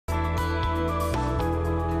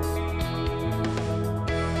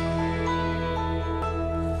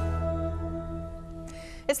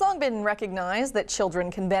It's long been recognized that children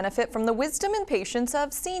can benefit from the wisdom and patience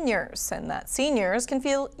of seniors, and that seniors can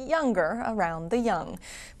feel younger around the young.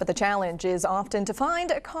 But the challenge is often to find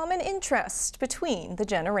a common interest between the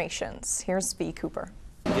generations. Here's V. Cooper.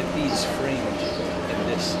 Get these framed in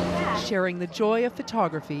this. Sharing the joy of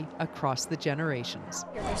photography across the generations.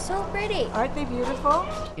 They're so pretty. Aren't they beautiful?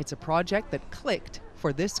 It's a project that clicked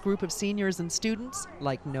for this group of seniors and students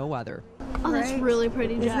like no other. Oh, that's really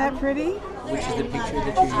pretty, Jack. Isn't that pretty? Which is the picture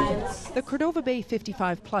that you're using? The Cordova Bay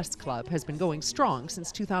 55 Plus Club has been going strong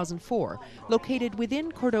since 2004. Located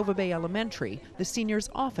within Cordova Bay Elementary, the seniors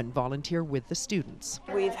often volunteer with the students.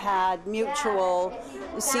 We've had mutual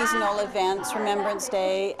seasonal events, Remembrance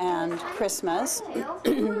Day and Christmas,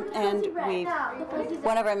 and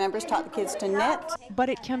one of our members taught the kids to knit. But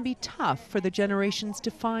it can be tough for the generations to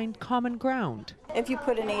find common ground. If you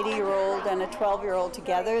put an 80-year-old and a 12-year-old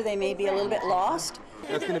together, they may be a little bit lost.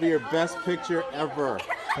 That's going to be your best picture ever.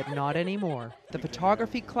 But not anymore. The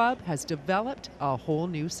photography club has developed a whole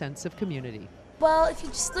new sense of community. Well, if you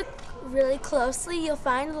just look really closely, you'll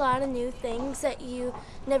find a lot of new things that you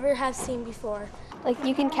never have seen before. Like,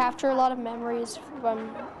 you can capture a lot of memories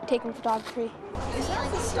from taking photography. Is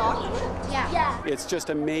that the stock? Yeah. It's just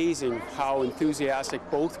amazing how enthusiastic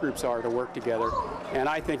both groups are to work together, and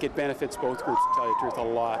I think it benefits both groups, to tell you the truth, a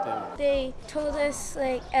lot. They told us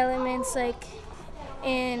elements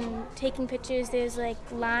in taking pictures. There's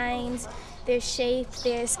lines, there's shape,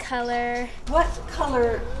 there's color. What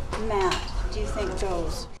color mat do you think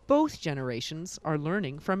goes? Both generations are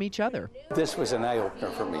learning from each other. This was an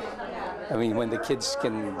eye-opener for me. I mean, when the kids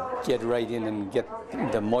can get right in and get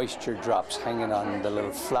the moisture drops hanging on the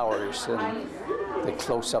little flowers and the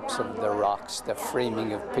close-ups of the rocks, the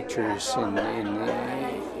framing of pictures in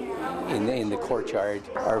the courtyard,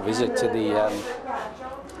 our visit to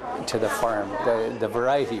the farm, the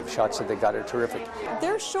variety of shots that they got are terrific.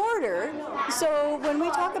 They're shorter, so when we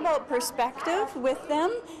talk about perspective with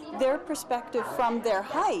them, their perspective from their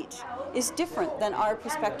height is different than our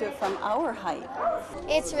perspective from our height.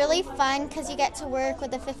 It's really fun because you get to work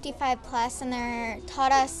with the 55 plus, and they're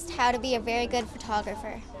taught us how to be a very good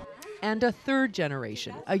photographer. And a third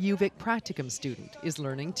generation, a UVic practicum student, is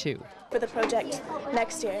learning too. For the project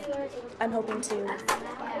next year, I'm hoping to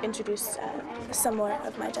introduce some more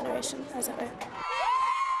of my generation, as it were.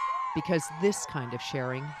 Because this kind of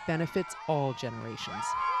sharing benefits all generations.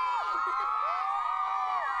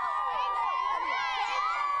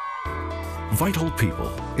 Vital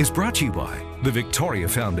People is brought to you by the Victoria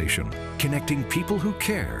Foundation, connecting people who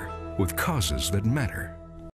care with causes that matter.